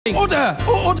Order!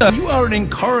 Order! You are an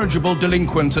incorrigible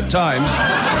delinquent at times.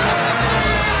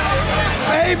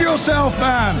 Behave yourself,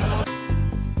 man!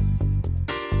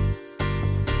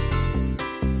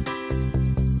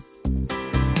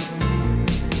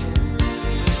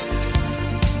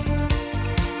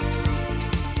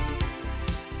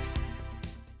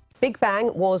 Big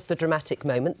Bang was the dramatic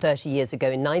moment 30 years ago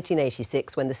in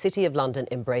 1986 when the City of London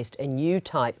embraced a new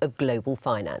type of global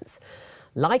finance.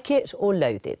 Like it or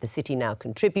loathe it, the city now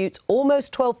contributes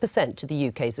almost 12% to the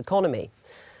UK's economy.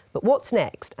 But what's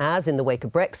next, as in the wake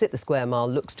of Brexit, the Square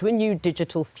Mile looks to a new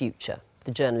digital future?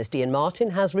 The journalist Iain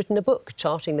Martin has written a book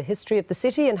charting the history of the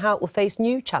city and how it will face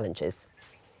new challenges.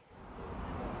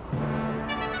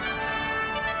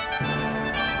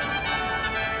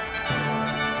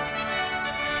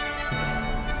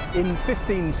 In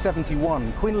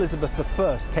 1571, Queen Elizabeth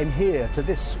I came here to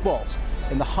this spot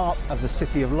in the heart of the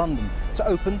City of London to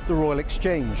open the Royal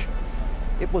Exchange.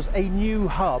 It was a new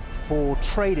hub for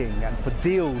trading and for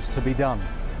deals to be done.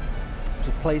 It was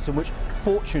a place in which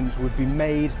fortunes would be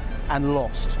made and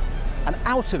lost. And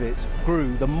out of it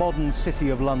grew the modern City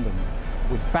of London,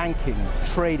 with banking,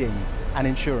 trading and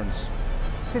insurance.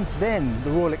 Since then,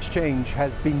 the Royal Exchange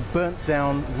has been burnt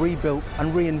down, rebuilt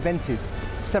and reinvented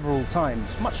several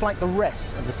times, much like the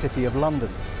rest of the City of London.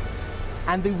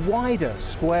 And the wider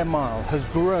Square Mile has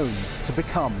grown to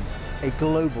become a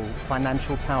global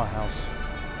financial powerhouse.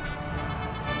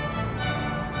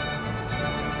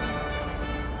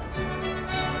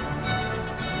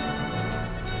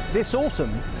 This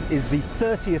autumn is the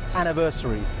 30th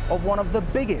anniversary of one of the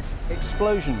biggest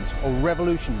explosions or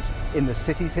revolutions in the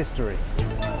city's history.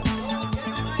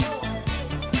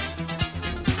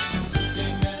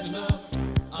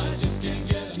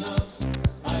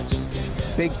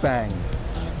 Big Bang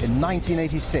in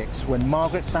 1986, when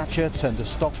Margaret Thatcher turned the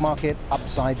stock market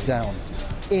upside down.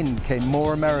 In came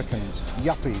more Americans,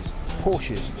 yuppies,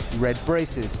 Porsches, red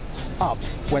braces. Up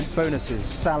went bonuses,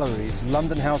 salaries,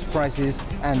 London house prices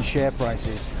and share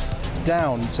prices.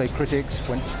 Down, say critics,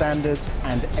 went standards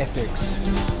and ethics.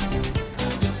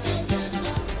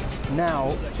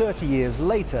 Now, 30 years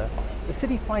later, the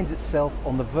city finds itself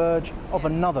on the verge of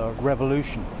another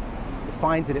revolution. It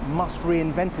finds that it must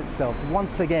reinvent itself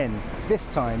once again, this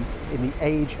time in the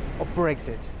age of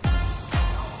Brexit.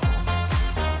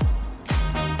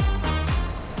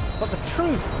 But the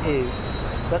truth is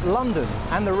that London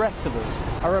and the rest of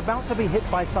us are about to be hit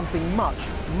by something much,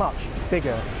 much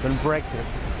bigger than Brexit.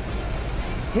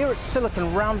 Here at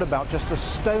Silicon Roundabout, just a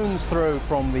stone's throw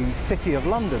from the City of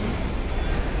London,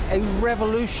 a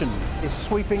revolution is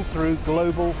sweeping through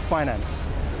global finance.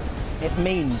 It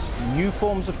means new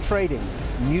forms of trading,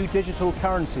 new digital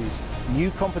currencies,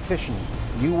 new competition,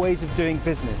 new ways of doing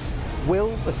business.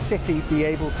 Will the city be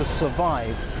able to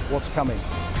survive what's coming?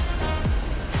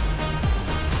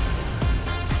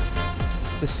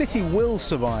 The city will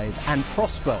survive and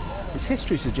prosper, as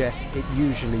history suggests it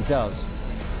usually does.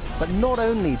 But not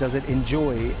only does it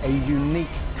enjoy a unique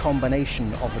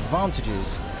combination of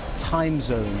advantages, time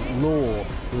zone, law,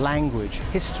 language,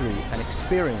 history and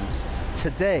experience,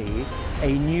 today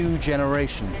a new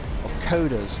generation of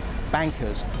coders,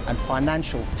 bankers and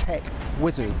financial tech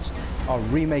wizards are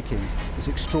remaking this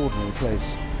extraordinary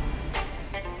place.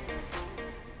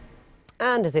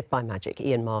 And as if by magic,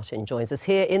 Iain Martin joins us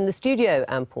here in the studio,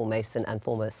 and Paul Mason and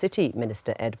former City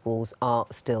Minister Ed Balls are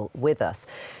still with us.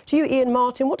 To you, Iain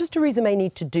Martin, what does Theresa May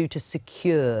need to do to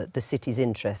secure the city's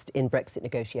interest in Brexit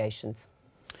negotiations?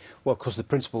 Well, of course, the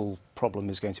principal problem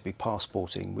is going to be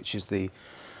passporting, which is the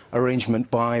arrangement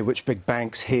by which big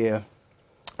banks here,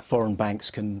 foreign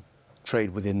banks, can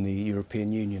trade within the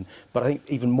European Union. But I think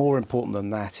even more important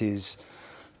than that is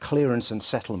clearance and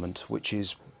settlement, which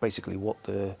is basically what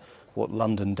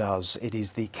London does. It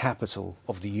is the capital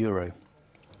of the euro.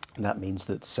 And that means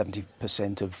that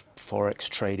 70% of forex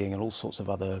trading and all sorts of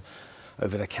other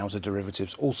over-the-counter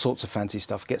derivatives, all sorts of fancy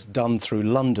stuff gets done through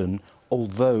London,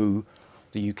 although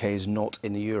the UK is not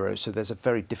in the euro. So there's a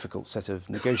very difficult set of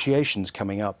negotiations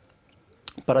coming up.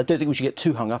 But I don't think we should get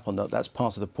too hung up on that. That's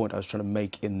part of the point I was trying to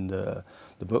make in the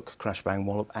book, Crash Bang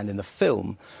Wallop, and in the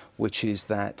film, which is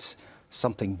that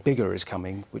something bigger is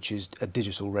coming, which is a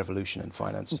digital revolution in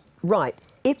finance. Right.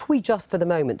 If we just for the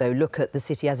moment, though, look at the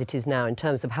city as it is now in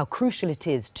terms of how crucial it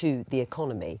is to the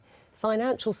economy,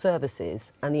 financial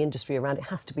services and the industry around it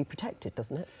has to be protected,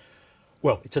 doesn't it?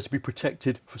 Well, it has to be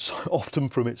protected often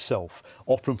from itself,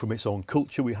 often from its own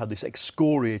culture. We had this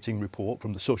excoriating report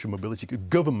from the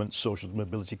Government Social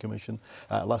Mobility Commission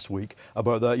last week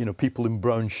about that, people in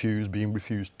brown shoes being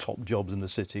refused top jobs in the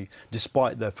city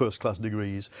despite their first-class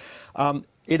degrees.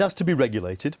 It has to be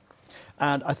regulated,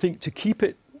 and I think to keep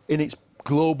it in its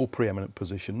global preeminent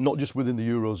position, not just within the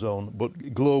Eurozone, but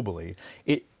globally.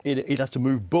 It has to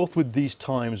move both with these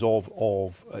times of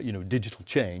digital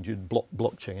change,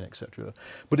 blockchain, etc.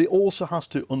 But it also has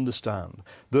to understand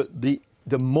that the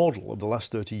model of the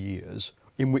last 30 years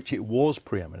in which it was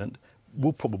preeminent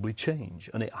will probably change,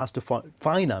 and it has to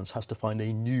finance has to find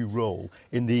a new role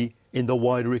in the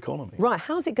wider economy. Right,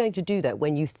 how's it going to do that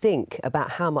when you think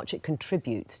about how much it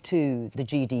contributes to the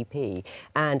GDP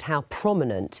and how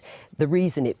prominent, the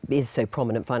reason it is so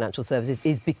prominent, financial services,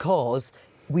 is because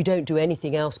we don't do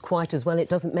anything else quite as well, it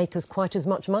doesn't make us quite as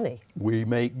much money? We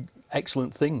make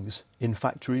excellent things in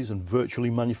factories and virtually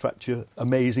manufacture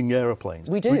amazing aeroplanes.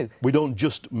 We do. We don't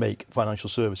just make financial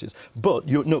services. But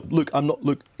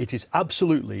it is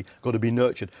absolutely got to be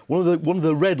nurtured. One of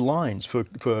the red lines for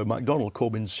MacDonald,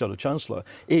 Corbyn's shadow chancellor,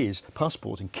 is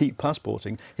passporting. Keep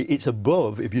passporting. It's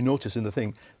above, if you notice in the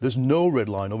thing, there's no red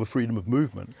line over freedom of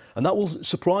movement, and that will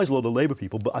surprise a lot of Labour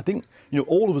people. But I think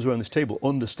all of us around this table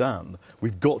understand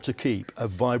we've got to keep a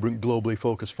vibrant, globally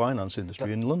focused finance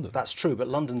industry in London. That's true, but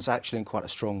London's actually in quite a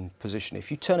strong position.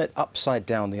 If you turn it upside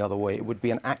down the other way, it would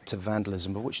be an act of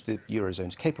vandalism, of which the Eurozone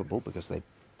is capable because they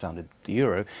founded the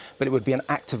Euro, but it would be an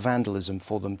act of vandalism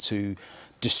for them to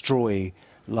destroy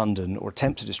London or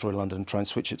attempt to destroy London and try and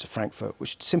switch it to Frankfurt,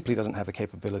 which simply doesn't have the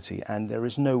capability, and there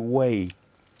is no way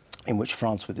in which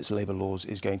France, with its labour laws,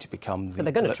 is going to become the... But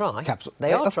they're going to try. Capital.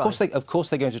 They are trying. Of course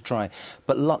they're going to try.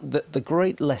 But the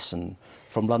great lesson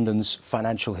from London's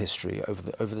financial history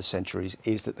over the centuries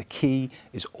is that the key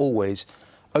is always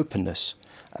openness.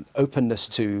 And openness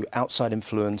to outside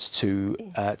influence, to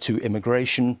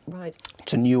immigration, right,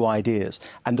 to new ideas.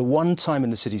 And the one time in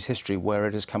the city's history where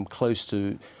it has come close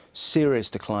to serious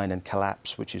decline and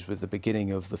collapse, which is with the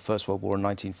beginning of the First World War in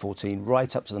 1914,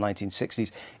 right up to the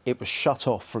 1960s, it was shut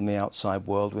off from the outside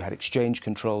world. We had exchange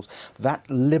controls. That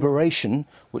liberation,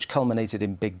 which culminated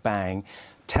in Big Bang,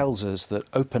 tells us that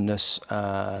openness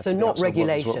so not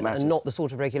regulation, and not the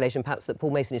sort of regulation perhaps that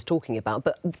Paul Mason is talking about,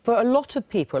 but for a lot of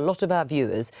people, a lot of our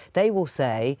viewers, they will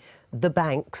say the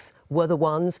banks were the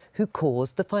ones who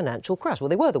caused the financial crash. Well,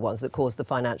 they were the ones that caused the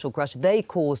financial crash. They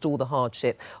caused all the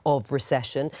hardship of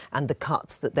recession and the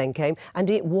cuts that then came, and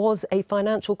it was a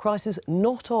financial crisis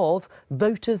not of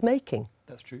voters' making.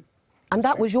 That's true. And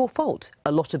that was your fault,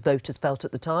 a lot of voters felt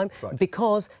at the time, right,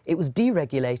 because it was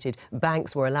deregulated,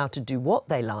 banks were allowed to do what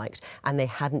they liked, and they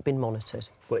hadn't been monitored.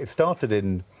 Well, it started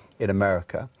in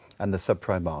America and the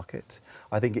subprime market.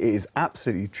 I think it is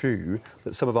absolutely true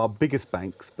that some of our biggest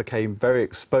banks became very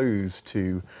exposed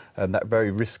to that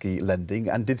very risky lending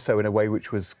and did so in a way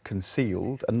which was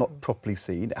concealed and not properly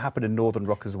seen. It happened in Northern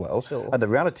Rock as well. Sure. And the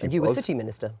reality was... You were City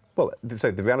Minister. Well,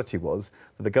 so the reality was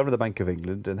that the Governor of the Bank of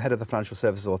England and Head of the Financial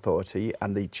Services Authority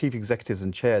and the Chief Executives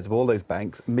and Chairs of all those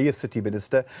banks, me as City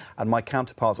Minister and my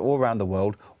counterparts all around the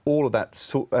world, all of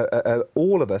that,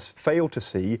 all of us failed to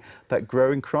see that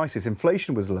growing crisis.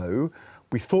 Inflation was low.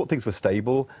 We thought things were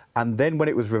stable, and then when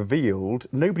it was revealed,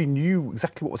 nobody knew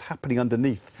exactly what was happening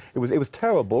underneath. It was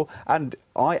terrible, and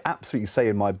I absolutely say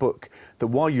in my book that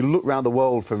while you look around the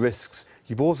world for risks,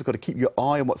 you've also got to keep your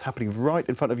eye on what's happening right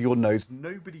in front of your nose.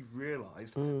 Nobody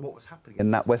realised what was happening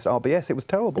in that West RBS. It was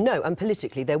terrible. No, and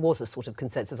politically there was a sort of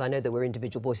consensus. I know there were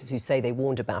individual voices who say they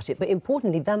warned about it, but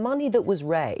importantly, the money that was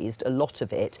raised, a lot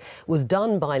of it, was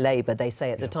done by Labour, they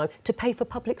say at the time, to pay for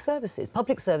public services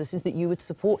that you would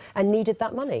support and needed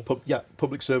that money.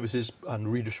 Public services and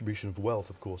redistribution of wealth,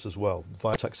 of course, as well,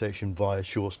 via taxation, via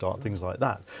Sure Start, things like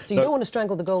that. So you don't want to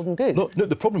strangle the golden goose? No,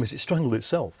 the problem is it strangled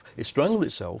itself. It strangled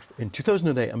itself in 2008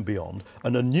 and beyond,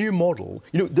 and a new model,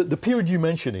 the period you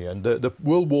mentioned, Iain, the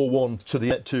World War I to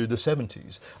the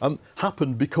 70s,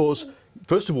 happened because,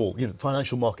 first of all,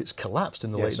 financial markets collapsed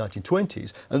in the late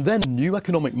 1920s, and then a new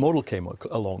economic model came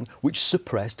along which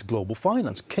suppressed global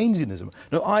finance, Keynesianism.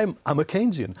 Now, I'm a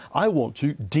Keynesian. I want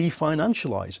to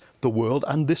definancialise the world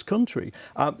and this country.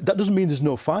 That doesn't mean there's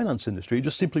no finance industry. It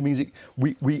just simply means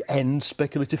we end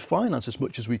speculative finance as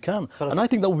much as we can. And I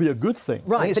think that would be a good thing.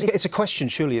 Right. It's a question,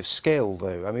 surely, of scale,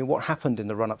 though. I mean, what happened in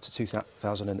the run-up to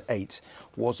 2008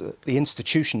 was that the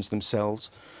institutions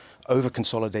themselves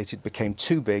over-consolidated, became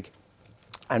too big,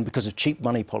 and because of cheap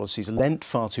money policies, lent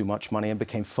far too much money and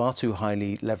became far too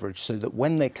highly leveraged, so that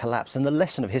when they collapsed, and the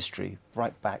lesson of history,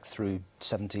 right back through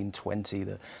 1720,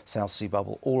 the South Sea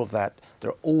Bubble, all of that,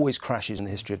 there are always crashes in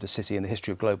the history of the city and the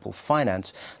history of global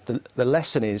finance. The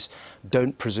lesson is,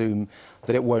 don't presume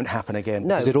that it won't happen again,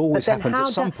 because it always happens at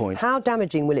some point. How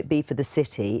damaging will it be for the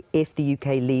city if the UK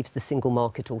leaves the single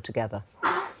market altogether?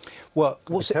 Well, it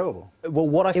would be terrible.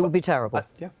 Well, it would be terrible.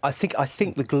 I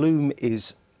think the gloom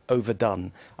is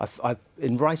overdone.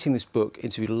 In writing this book,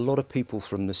 interviewed a lot of people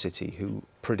from the city who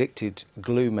predicted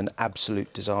gloom and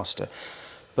absolute disaster.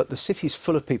 But the city's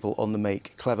full of people on the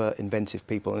make, clever, inventive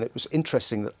people. And it was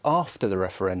interesting that after the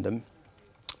referendum,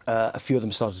 a few of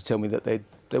them started to tell me that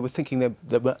they were thinking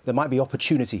there might be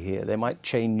opportunity here. They might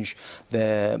change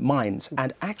their minds.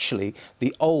 And actually,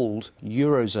 the old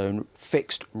Eurozone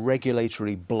fixed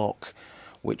regulatory bloc,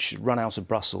 which run out of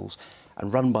Brussels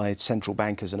and run by central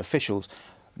bankers and officials,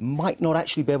 might not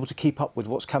actually be able to keep up with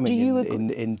what's coming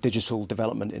in digital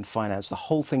development, in finance. The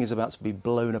whole thing is about to be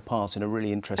blown apart in a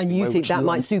really interesting way. And you think that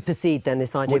might supersede then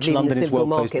this idea of leaving the single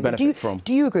market?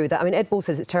 Do you agree with that? I mean, Ed Ball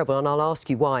says it's terrible, and I'll ask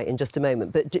you why in just a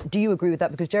moment. But do you agree with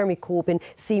that? Because Jeremy Corbyn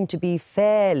seemed to be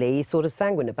fairly sort of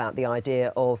sanguine about the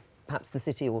idea of perhaps the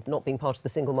city or not being part of the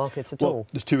single market at all.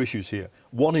 There's two issues here.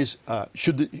 One is,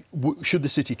 should the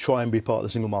city try and be part of the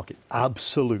single market?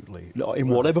 Absolutely. In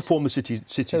whatever form the city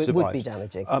survives. So it would be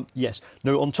damaging. Yes.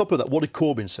 Now, on top of that, what did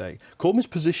Corbyn say? Corbyn's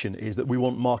position is that we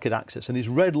want market access, and his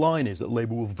red line is that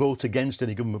Labour will vote against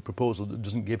any government proposal that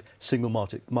doesn't give single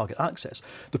market access.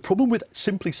 The problem with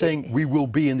simply saying we will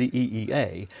be in the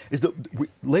EEA is that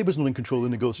Labour's not in control of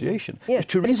the negotiation. Yes,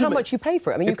 but it's how much you pay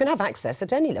for it. I mean, you can have access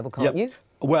at any level, can't you?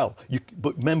 Well,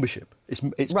 but membership. It's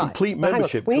right. Complete But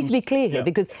membership. We need to be clear here,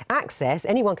 because access,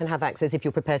 anyone can have access if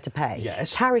you're prepared to pay.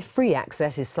 Yes. Tariff-free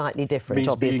access is slightly different, means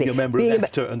obviously. Being a member of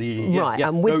EFTA and the EEA. Right. Yeah.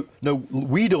 And no,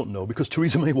 we don't know, because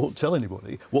Theresa May won't tell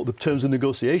anybody what the terms of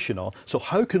negotiation are. So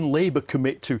how can Labour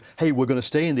commit to, hey, we're going to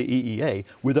stay in the EEA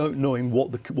without knowing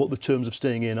what the terms of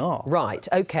staying in are? Right.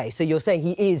 OK. So you're saying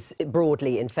he is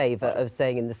broadly in favour of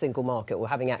staying in the single market or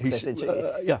having access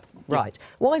to... Yeah. Right.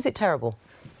 Why is it terrible?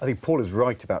 I think Paul is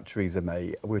right about Theresa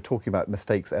May. We were talking about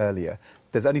mistakes earlier.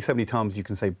 There's only so many times you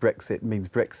can say Brexit means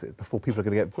Brexit before people are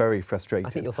going to get very frustrated. I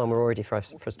think you'll find we're already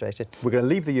frustrated. We're going to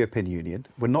leave the European Union.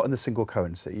 We're not in the single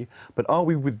currency. But are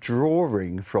we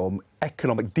withdrawing from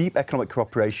deep economic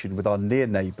cooperation with our near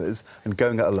neighbours and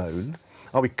going it alone?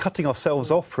 Are we cutting ourselves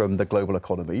off from the global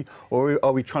economy, or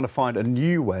are we trying to find a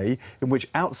new way in which,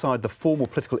 outside the formal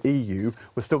political EU,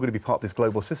 we're still going to be part of this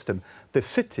global system? The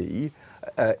city,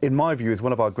 in my view, is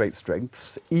one of our great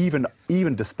strengths, even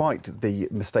despite the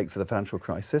mistakes of the financial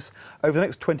crisis. Over the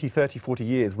next 20, 30, 40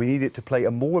 years, we need it to play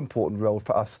a more important role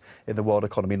for us in the world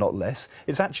economy, not less.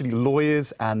 It's actually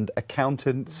lawyers and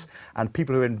accountants and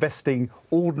people who are investing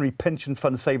ordinary pension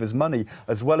fund savers' money,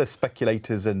 as well as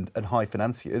speculators and high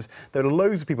financiers. There are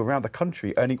loads of people around the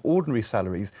country earning ordinary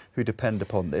salaries who depend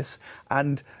upon this.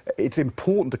 And it's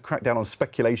important to crack down on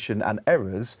speculation and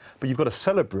errors, but you've got to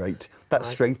celebrate that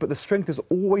strength. But the strength has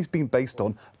always been based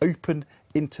on open,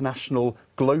 international,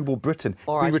 global Britain.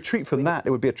 If we retreat from that, it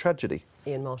would be a tragedy.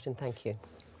 Iain Martin, thank you.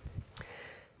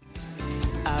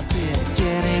 I've been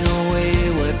getting away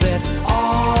with it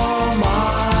all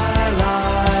my